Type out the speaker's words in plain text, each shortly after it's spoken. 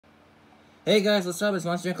Hey guys, what's up? It's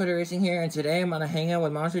Monster Jam Cody Racing here, and today I'm gonna hang out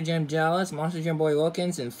with Monster Jam Dallas, Monster Jam Boy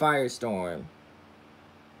Wilkins, and Firestorm.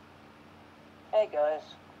 Hey guys.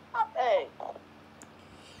 Hey.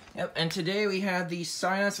 Yep, and today we have the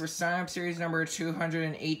sign-ups for sign-up series number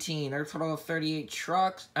 218. There are a total of 38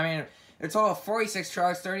 trucks. A total of 46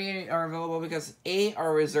 trucks. 38 are available because 8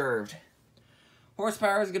 are reserved.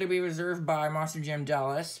 Horsepower is going to be reserved by Monster Jam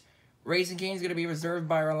Dallas. Racing King is going to be reserved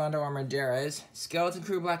by Orlando Armendariz. Skeleton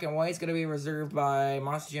Crew Black and White is going to be reserved by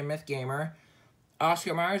Monster Jam Myth Gamer.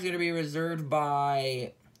 Oscar Mayer is going to be reserved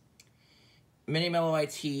by Mini Mellow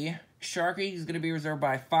IT. Sharky is going to be reserved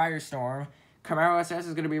by Firestorm. Camaro SS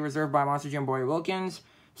is going to be reserved by Monster Jam Boy Wilkins.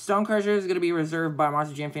 Stone Crusher is going to be reserved by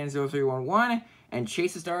Monster Jam Fan 0311. And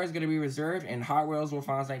Chase the Star is going to be reserved in Hot Wheels Will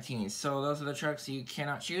Finals 19. So those are the trucks you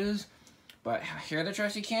cannot choose. But here are the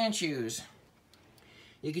trucks you can choose.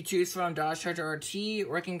 You can choose from Dodge Charger RT,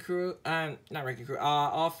 Wrecking Crew,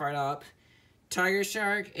 All Fried Up, Tiger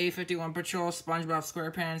Shark, A51 Patrol, Spongebob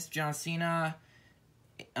SquarePants, John Cena,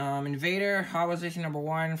 Invader, Hot Wheels Edition number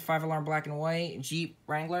 1, 5-alarm Black and White, Jeep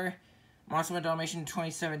Wrangler, Monster Mutt Dalmation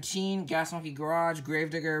 2017, Gas Monkey Garage,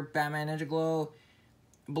 Gravedigger, Batman Ninja Glow,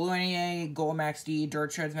 Blue NEA, Gold Max D,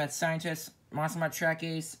 Dirt Treds Mad Scientist, Monster Mutt Track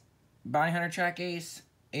Ace, Bounty Hunter Track Ace,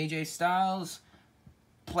 AJ Styles,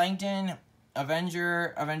 Plankton,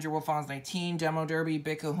 Avenger Will Finals 19, Demo Derby,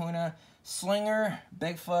 Big Kahuna, Slinger,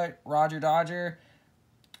 Bigfoot, Rodger Dodger,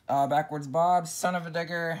 Backwards Bob, Son of a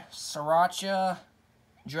Digger, Sriracha,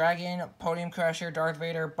 Dragon, Podium Crasher, Darth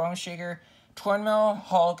Vader, Bone Shaker, Twin Mill,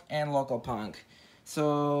 Hulk, and Loco Punk.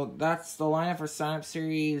 So that's the lineup for sign-up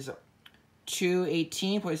series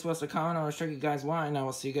 218. Please post a comment on which truck you guys want, and I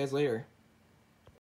will see you guys later.